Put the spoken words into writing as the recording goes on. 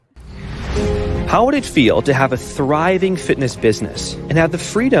How would it feel to have a thriving fitness business and have the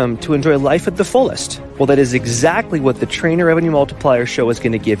freedom to enjoy life at the fullest? Well, that is exactly what the Trainer Revenue Multiplier Show is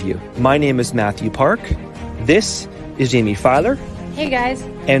going to give you. My name is Matthew Park. This is Jamie Filer. Hey, guys.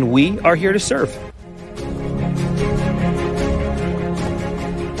 And we are here to serve.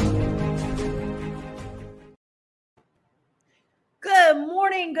 Good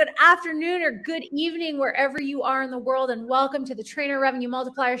morning, good afternoon, or good evening, wherever you are in the world, and welcome to the Trainer Revenue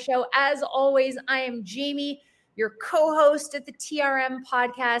Multiplier Show. As always, I am Jamie, your co-host at the TRM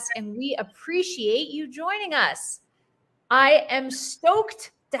podcast, and we appreciate you joining us. I am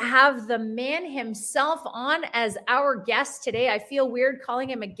stoked to have the man himself on as our guest today. I feel weird calling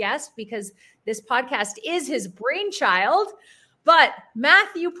him a guest because this podcast is his brainchild, but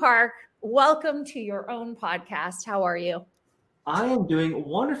Matthew Park, welcome to your own podcast. How are you? I am doing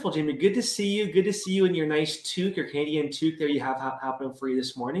wonderful, Jamie. Good to see you. Good to see you in your nice toque, your Canadian toque there you have happening for you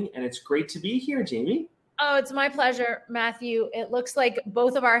this morning. And it's great to be here, Jamie. Oh, it's my pleasure, Matthew. It looks like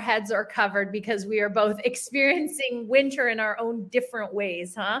both of our heads are covered because we are both experiencing winter in our own different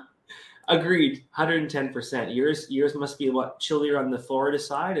ways, huh? Agreed, 110%. Yours must be chillier on the Florida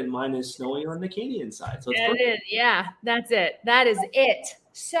side, and mine is snowier on the Canadian side. So it is. Yeah, that's it. That is it.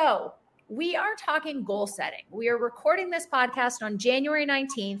 So we are talking goal setting. We are recording this podcast on January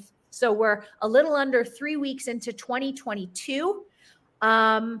 19th. So we're a little under 3 weeks into 2022.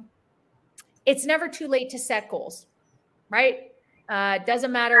 It's never too late to set goals, right? It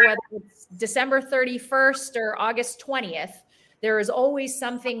doesn't matter whether it's December 31st or August 20th. There is always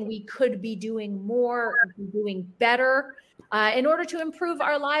something we could be doing more, doing better in order to improve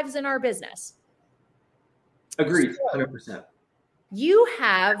our lives and our business. Agreed, 100%. You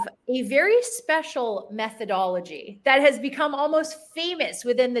have a very special methodology that has become almost famous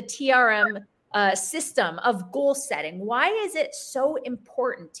within the TRM system of goal setting. Why is it so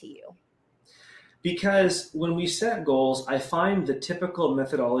important to you? Because when we set goals, I find the typical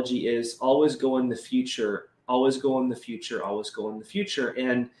methodology is always go in the future, always go in the future, always go in the future.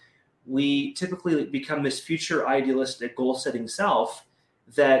 And we typically become this future idealistic goal setting self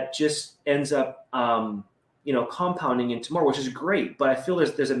that just ends up compounding into more, which is great. But I feel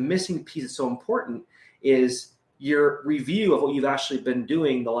there's a missing piece that's so important is your review of what you've actually been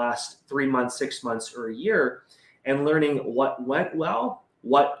doing the last 3 months, 6 months, or a year, and learning what went well,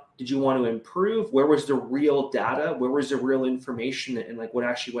 what did you want to improve, where was the real data, where was the real information, and like what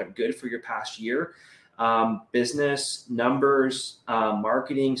actually went good for your past year, business, numbers,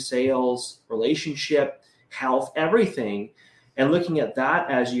 marketing, sales, relationship, health, everything. And looking at that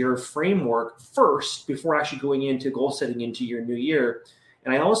as your framework first before actually going into goal setting into your new year.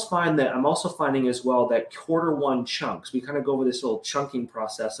 And I always find that I'm also finding as well that quarter one chunks, we kind of go over this little chunking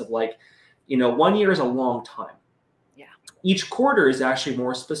process of 1 year is a long time. Yeah. Each quarter is actually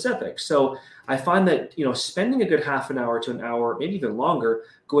more specific. So I find that, spending a good half an hour to an hour, maybe even longer,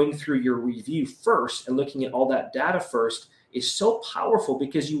 going through your review first and looking at all that data first is so powerful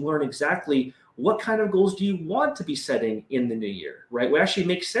because you learn exactly what kind of goals do you want to be setting in the new year, right? What actually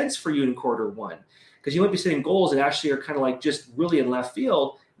makes sense for you in quarter one? Because you might be setting goals that actually are kind of like just really in left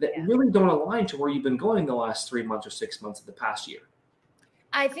field that really don't align to where you've been going the last 3 months or 6 months of the past year.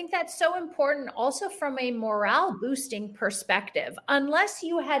 I think that's so important also from a morale boosting perspective. Unless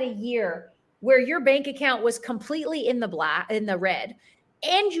you had a year where your bank account was completely in the red,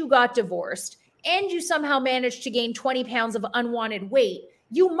 and you got divorced, and you somehow managed to gain 20 pounds of unwanted weight,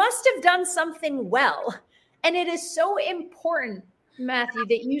 you must have done something well. And it is so important, Matthew,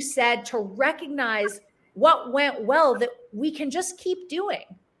 that you said to recognize what went well that we can just keep doing,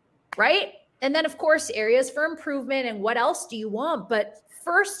 right? And then, of course, areas for improvement and what else do you want? But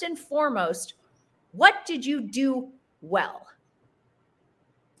first and foremost, what did you do well?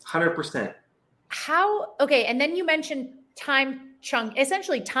 100%. Okay, and then you mentioned time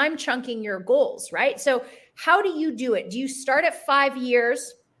chunking your goals, right? So how do you do it? Do you start at 5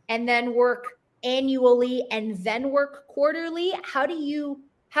 years and then work annually and then work quarterly?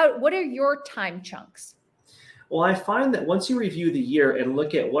 What are your time chunks? Well, I find that once you review the year and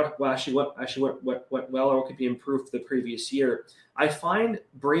look at what well or what could be improved for the previous year, I find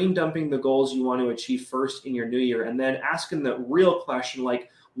brain dumping the goals you want to achieve first in your new year, and then asking the real question, like,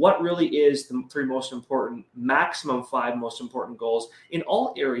 what really is the 3 most important, maximum 5 most important goals in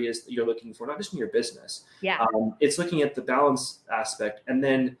all areas that you're looking for, not just in your business. Yeah. It's looking at the balance aspect and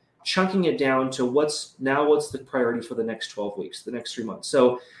then chunking it down to what's the priority for the next 12 weeks, the next 3 months.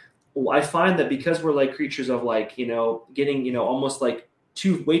 So I find that because we're like creatures of getting, almost like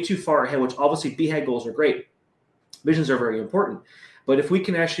way too far ahead, which obviously BHAG goals are great. Visions are very important. But if we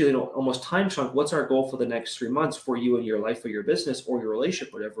can actually almost time chunk, what's our goal for the next 3 months for you and your life or your business or your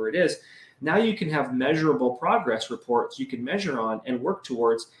relationship, whatever it is, now you can have measurable progress reports you can measure on and work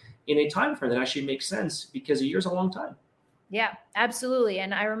towards in a time frame that actually makes sense, because a year is a long time. Yeah, absolutely.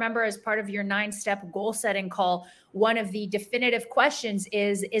 And I remember as part of your 9-step goal setting call, one of the definitive questions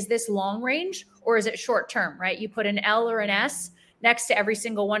is this long range or is it short term, right? You put an L or an S next to every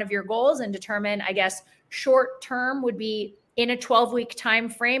single one of your goals and determine, I guess, short term would be in a 12-week time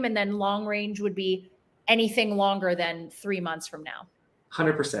frame, and then long range would be anything longer than 3 months from now.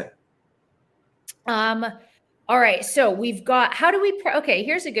 100%. All right. So we've got, how do we, okay,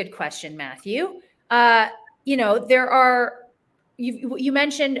 here's a good question, Matthew. There are, you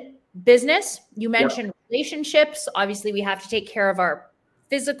mentioned business, you mentioned relationships. Obviously we have to take care of our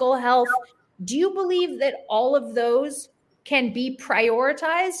physical health. Do you believe that all of those can be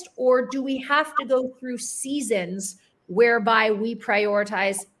prioritized, or do we have to go through seasons whereby we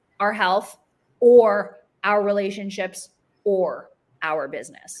prioritize our health or our relationships or our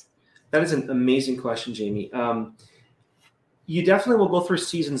business? That is an amazing question, Jamie. You definitely will go through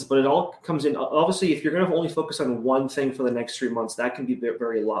seasons, but it all comes in. Obviously, if you're going to only focus on one thing for the next 3 months, that can be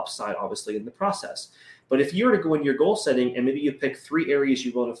very lopsided, obviously, in the process. But if you were to go in your goal setting and maybe you pick 3 areas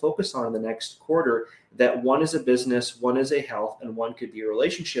you want to focus on in the next quarter, that one is a business, one is a health, and one could be a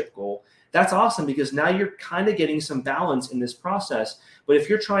relationship goal, that's awesome, because now you're kind of getting some balance in this process. But if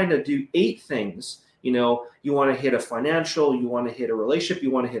you're trying to do 8 things, you want to hit a financial, you want to hit a relationship,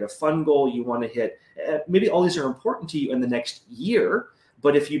 you want to hit a fun goal, you want to hit, maybe all these are important to you in the next year.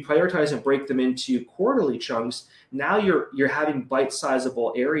 But if you prioritize and break them into quarterly chunks, now you're having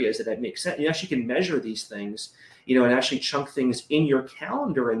bite-sizable areas that make sense. You actually can measure these things, and actually chunk things in your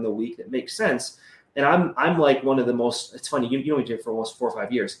calendar in the week that makes sense. And I'm like one of the most, it's funny, you only did it for almost 4 or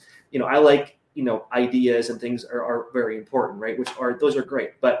 5 years. I like, ideas and things are very important, right? Those are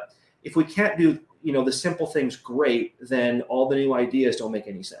great. But if we can't do, the simple things great, then all the new ideas don't make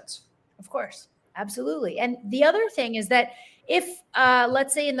any sense. Of course. Absolutely. And the other thing is that if,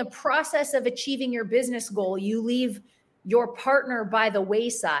 let's say in the process of achieving your business goal, you leave your partner by the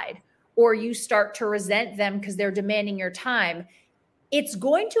wayside, or you start to resent them because they're demanding your time, it's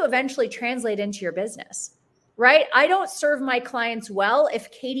going to eventually translate into your business, right? I don't serve my clients well if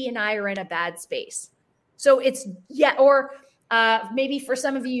Katie and I are in a bad space. So maybe for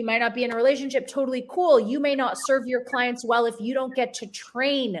some of you, you might not be in a relationship, totally cool. You may not serve your clients well if you don't get to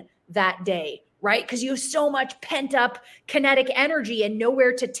train that day, right? Because you have so much pent up kinetic energy and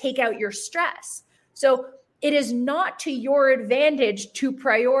nowhere to take out your stress. So it is not to your advantage to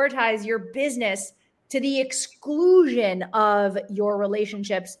prioritize your business to the exclusion of your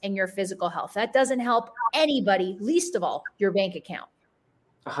relationships and your physical health. That doesn't help anybody, least of all your bank account.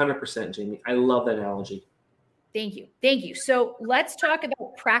 100%, Jamie. I love that analogy. Thank you. Thank you. So let's talk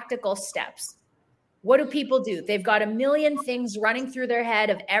about practical steps. What do people do? They've got a million things running through their head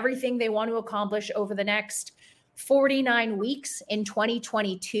of everything they want to accomplish over the next 49 weeks in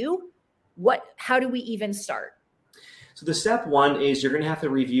 2022. How do we even start? So the step 1 is you're going to have to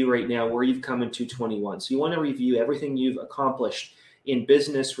review right now where you've come in 2021. So you want to review everything you've accomplished in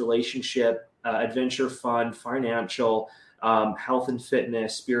business, relationship, adventure, fun, financial, health and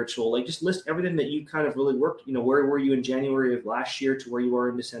fitness, spiritual, like just list everything that you kind of really worked, where were you in January of last year to where you are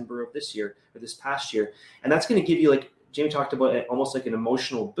in December of this year or this past year. And that's going to give you, like Jamie talked about, almost like an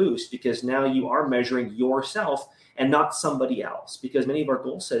emotional boost, because now you are measuring yourself and not somebody else. Because many of our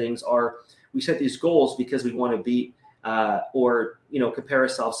goal settings we set these goals because we want to beat compare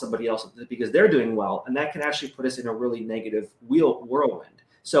ourselves to somebody else because they're doing well. And that can actually put us in a really negative whirlwind.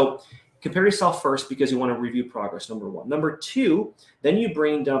 So compare yourself first because you want to review progress, number 1. Number 2, then you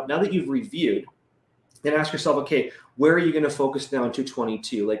brain dump. Now that you've reviewed, then ask yourself, okay, where are you going to focus now in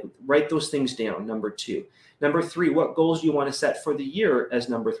 2022? Like write those things down, number 2. Number 3, what goals do you want to set for the year as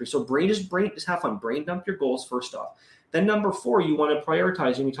number 3? So just have fun. Brain dump your goals first off. Then number 4, you want to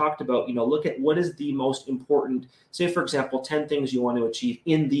prioritize. And we talked about, look at what is the most important, say, for example, 10 things you want to achieve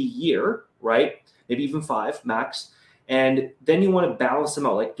in the year, right? Maybe even 5 max. And then you want to balance them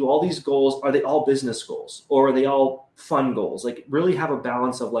out. Like, do all these goals, are they all business goals or are they all fun goals? Like really have a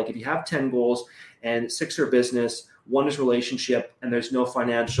balance of, like, if you have 10 goals and 6 are business, 1 is relationship, and there's no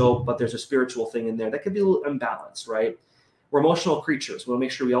financial, but there's a spiritual thing in there, that could be a little imbalanced, right? We're emotional creatures. We want to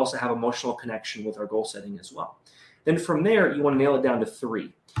make sure we also have emotional connection with our goal setting as well. Then from there, you want to nail it down to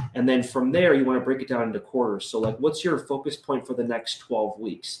 3. And then from there, you want to break it down into quarters. So like, what's your focus point for the next 12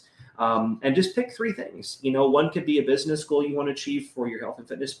 weeks? And just pick 3 things. 1 could be a business goal you want to achieve for your health and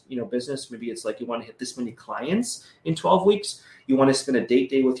fitness, business. Maybe it's like you want to hit this many clients in 12 weeks. You want to spend a date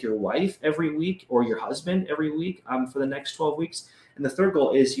day with your wife every week or your husband every week for the next 12 weeks. And the third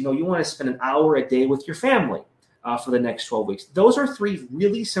goal is, you want to spend an hour a day with your family for the next 12 weeks. Those are 3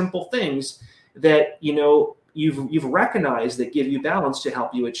 really simple things that, you've recognized that give you balance to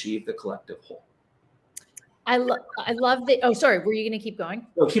help you achieve the collective whole. I love that. Oh, sorry. Were you going to keep going?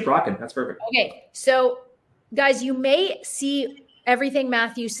 No, keep rocking. That's perfect. Okay. So guys, you may see everything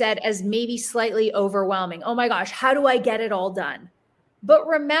Matthew said as maybe slightly overwhelming. Oh my gosh, how do I get it all done? But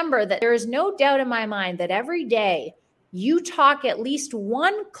remember that there is no doubt in my mind that every day you talk at least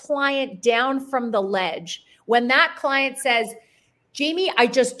one client down from the ledge. When that client says, Jamie, I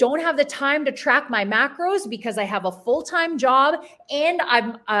just don't have the time to track my macros because I have a full-time job and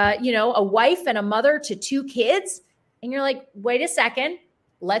I'm, a wife and a mother to 2 kids. And you're like, wait a second,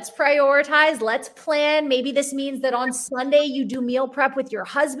 let's prioritize, let's plan. Maybe this means that on Sunday you do meal prep with your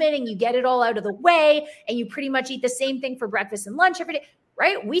husband and you get it all out of the way and you pretty much eat the same thing for breakfast and lunch every day,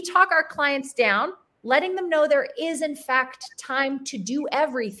 right? We talk our clients down, letting them know there is in fact time to do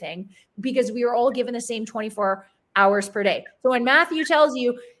everything because we are all given the same 24 hours per day. So when Matthew tells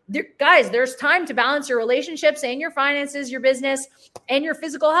you, guys, there's time to balance your relationships and your finances, your business, and your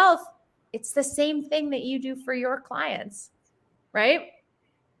physical health, it's the same thing that you do for your clients, right?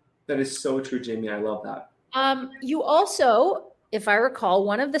 That is so true, Jamie. I love that. You also, if I recall,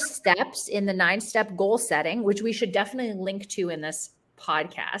 one of the steps in the 9-step goal setting, which we should definitely link to in this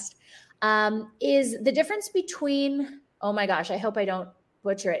podcast, is the difference between, oh my gosh, I hope I don't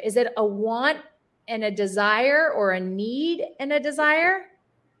butcher it. Is it a want and a desire or a need and a desire?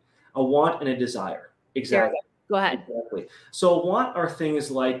 A want and a desire. Exactly. Go ahead. Exactly. So want are things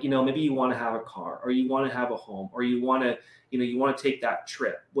like, maybe you want to have a car or you want to have a home or you want to, you want to take that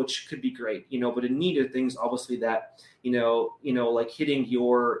trip, which could be great, but a need are things obviously that, like hitting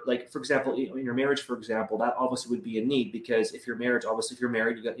your, like, for example, in your marriage, for example, that obviously would be a need because if you're married, obviously if you're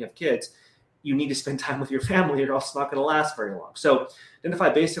married, you have kids, you need to spend time with your family or else it's not going to last very long. So identify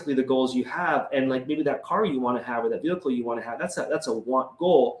basically the goals you have and like maybe that car you want to have or that vehicle you want to have, that's a want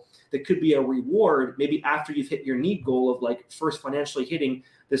goal that could be a reward maybe after you've hit your need goal of like first financially hitting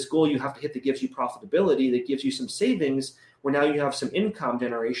this goal you have to hit that gives you profitability, that gives you some savings where now you have some income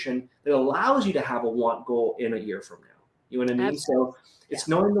generation that allows you to have a want goal in a year from now. You know what I mean? Absolutely. So it's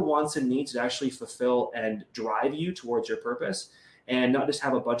knowing the wants and needs that actually fulfill and drive you towards your purpose and not just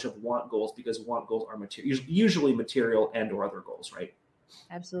have a bunch of want goals because want goals are usually material and or other goals, right?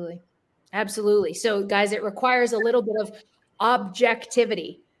 Absolutely. Absolutely. So guys, it requires a little bit of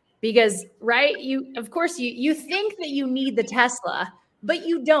objectivity because, right, you think that you need the Tesla, but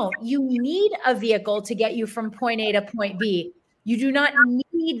you don't. You need a vehicle to get you from point A to point B. You do not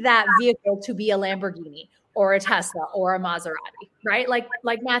need that vehicle to be a Lamborghini or a Tesla or a Maserati, right? Like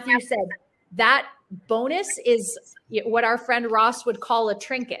Matthew said, that bonus is what our friend Ross would call a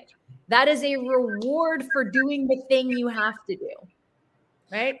trinket. That is a reward for doing the thing you have to do,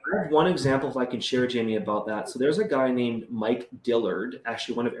 right? I have one example if I can share, Jamie, about that. So there's a guy named Mike Dillard,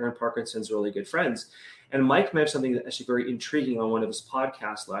 actually one of Aaron Parkinson's really good friends. And Mike mentioned something that's actually very intriguing on one of his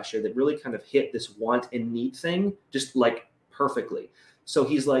podcasts last year that really kind of hit this want and need thing just like perfectly. So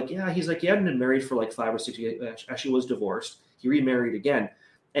he hadn't been married for like 5 or 6 years, actually was divorced. He remarried again.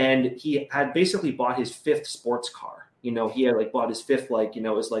 And he had basically bought his 5th sports car. He had like bought his 5th, it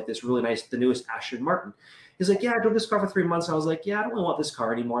was like this really nice, the newest Aston Martin. He's like, yeah, I drove this car for 3 months. And I was like, yeah, I don't really want this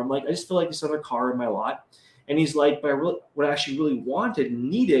car anymore. I'm like, I just feel like this other car in my lot. And he's like, but what I actually really wanted and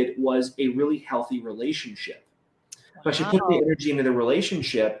needed was a really healthy relationship. So I should put the energy into the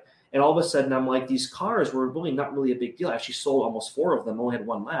relationship. And all of a sudden I'm like, these cars were really not really a big deal. I actually sold almost 4 of them, only had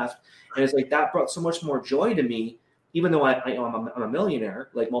 1 left. And it's like, that brought so much more joy to me, even though I'm a millionaire,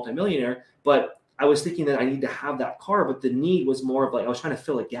 like multimillionaire, but I was thinking that I need to have that car, but the need was more of like, I was trying to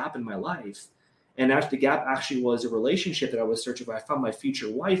fill a gap in my life. And the gap actually was a relationship that I was searching for. I found my future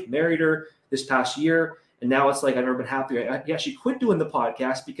wife, married her this past year. And now it's like, I've never been happier. He actually quit doing the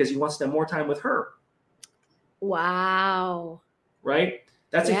podcast because he wants to spend more time with her. Wow. Right?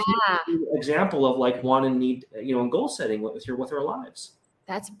 That's a huge example of like want and need, and goal setting with our lives.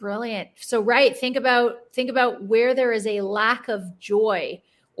 That's brilliant. So, right. Think about where there is a lack of joy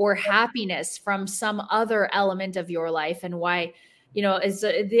or happiness from some other element of your life and why, is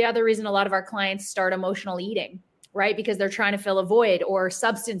the other reason a lot of our clients start emotional eating, right? Because they're trying to fill a void or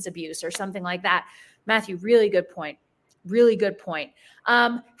substance abuse or something like that. Matthew, really good point. Really good point.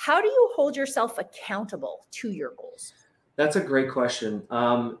 How do you hold yourself accountable to your goals? That's a great question.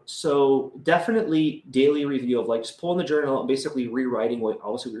 So definitely daily review of like just pulling the journal and basically rewriting what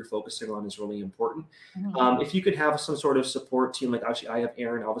obviously we're focusing on is really important. If you could have some sort of support team, like actually I have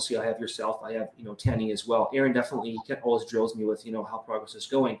Aaron, obviously I have yourself, I have, Tanny as well. Aaron definitely always drills me with, how progress is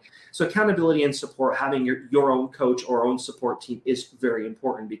going. So accountability and support, having your own coach or own support team is very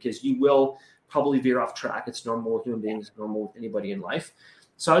important because you will probably veer off track. It's normal with human beings, normal with anybody in life.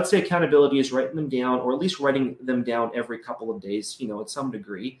 So I'd say accountability is writing them down, or at least writing them down every couple of days, at some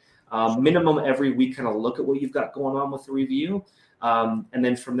degree. Minimum every week, kind of look at what you've got going on with the review. And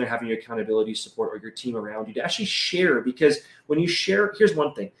then from there, having your accountability support or your team around you to actually share. Because when you share, here's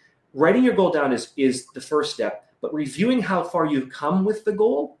one thing. Writing your goal down is the first step, but reviewing how far you've come with the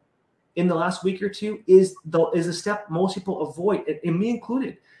goal in the last week or two is a step most people avoid, and me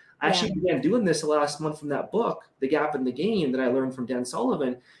included. I actually began doing this last month from that book, The Gap and the Gain, that I learned from Dan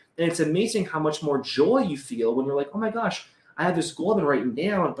Sullivan. And it's amazing how much more joy you feel when you're like, oh my gosh, I have this goal I've been writing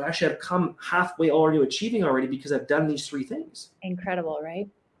down, but actually I've come halfway already to achieving already because I've done these 3 things. Incredible, right?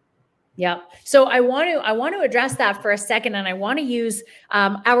 Yeah. So I want to address that for a second. And I want to use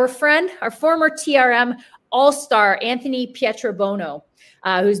our friend, our former TRM all-star, Anthony Pietrobono,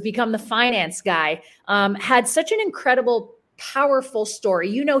 who's become the finance guy, had such an incredible powerful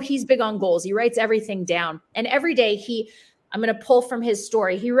story. He's big on goals. He writes everything down. And every day I'm going to pull from his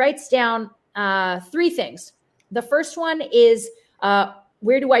story. He writes down 3 things. The first one is,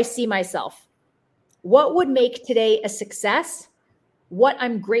 where do I see myself? What would make today a success? What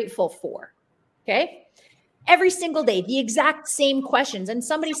I'm grateful for. Okay. Every single day, the exact same questions. And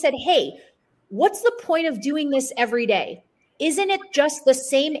somebody said, hey, what's the point of doing this every day? Isn't it just the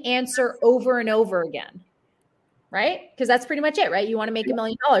same answer over and over again? Right? Because that's pretty much it, right? You want to make $1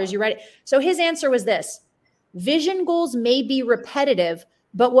 million, you write it. So his answer was this: vision goals may be repetitive,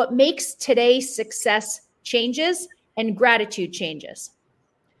 but what makes today's success changes and gratitude changes.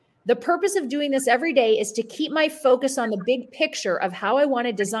 The purpose of doing this every day is to keep my focus on the big picture of how I want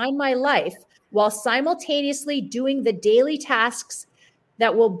to design my life while simultaneously doing the daily tasks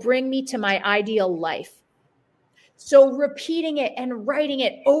that will bring me to my ideal life. So repeating it and writing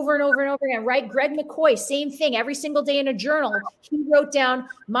it over and over and over again, right? Greg McCoy, same thing. Every single day in a journal, he wrote down,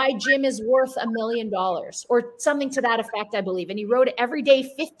 my gym is worth $1 million or something to that effect, I believe. And he wrote it every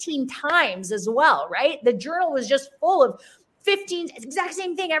day 15 times as well, right? The journal was just full of 15, exact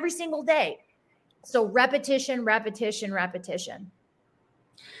same thing every single day. So repetition, repetition, repetition.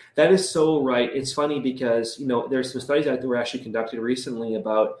 That is so right. It's funny because, there's some studies that were actually conducted recently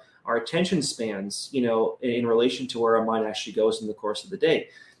about our attention spans, in relation to where our mind actually goes in the course of the day.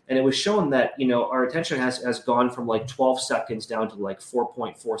 And it was shown that, our attention has gone from like 12 seconds down to like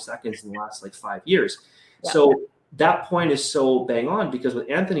 4.4 seconds in the last like 5 years. Yeah. So that point is so bang on because what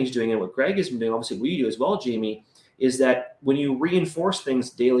Anthony's doing and what Greg has been doing, obviously we do as well, Jamie, is that when you reinforce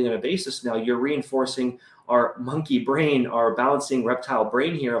things daily on a basis now, you're reinforcing our monkey brain, our balancing reptile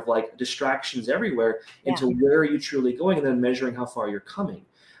brain here of like distractions everywhere into where are you truly going, and then measuring how far you're coming.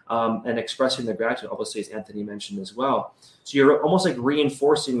 And expressing the gratitude, obviously, as Anthony mentioned as well. So you're almost like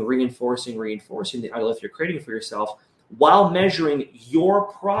reinforcing the ideal life you're creating for yourself while measuring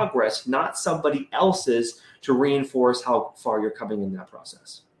your progress, not somebody else's, to reinforce how far you're coming in that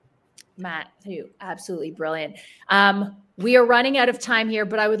process. Matthew, absolutely brilliant. We are running out of time here,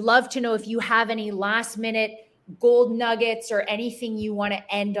 but I would love to know if you have any last minute gold nuggets or anything you want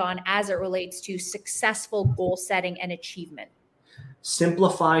to end on as it relates to successful goal setting and achievement.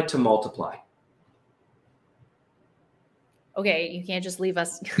 Simplify to multiply. Okay, you can't just leave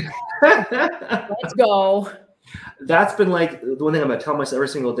us. Let's go. That's been like the one thing I'm going to tell myself every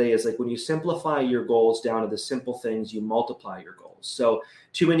single day is like when you simplify your goals down to the simple things, you multiply your goals. So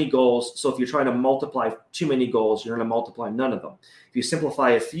too many goals. So if you're trying to multiply too many goals, you're going to multiply none of them. If you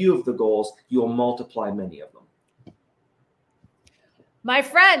simplify a few of the goals, you will multiply many of them. My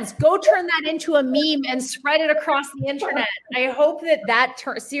friends, go turn that into a meme and spread it across the internet. I hope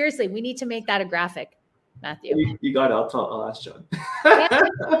seriously, we need to make that a graphic, Matthew. You got it. I'll ask John. As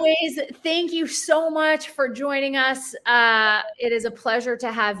always, thank you so much for joining us. It is a pleasure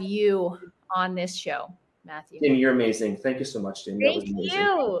to have you on this show, Matthew. Jamie, you're amazing. Thank you so much, Jamie. Thank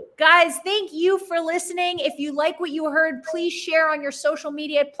you. Guys, thank you for listening. If you like what you heard, please share on your social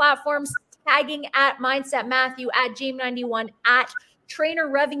media platforms, tagging at Mindset Matthew, at Jamie91, at Trainer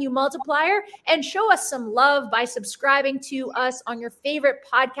Revenue Multiplier, and show us some love by subscribing to us on your favorite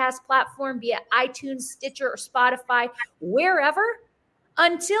podcast platform via iTunes, Stitcher, or Spotify, wherever.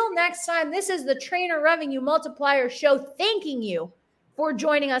 Until next time, this is the Trainer Revenue Multiplier Show, thanking you for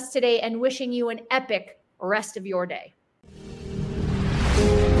joining us today and wishing you an epic rest of your day.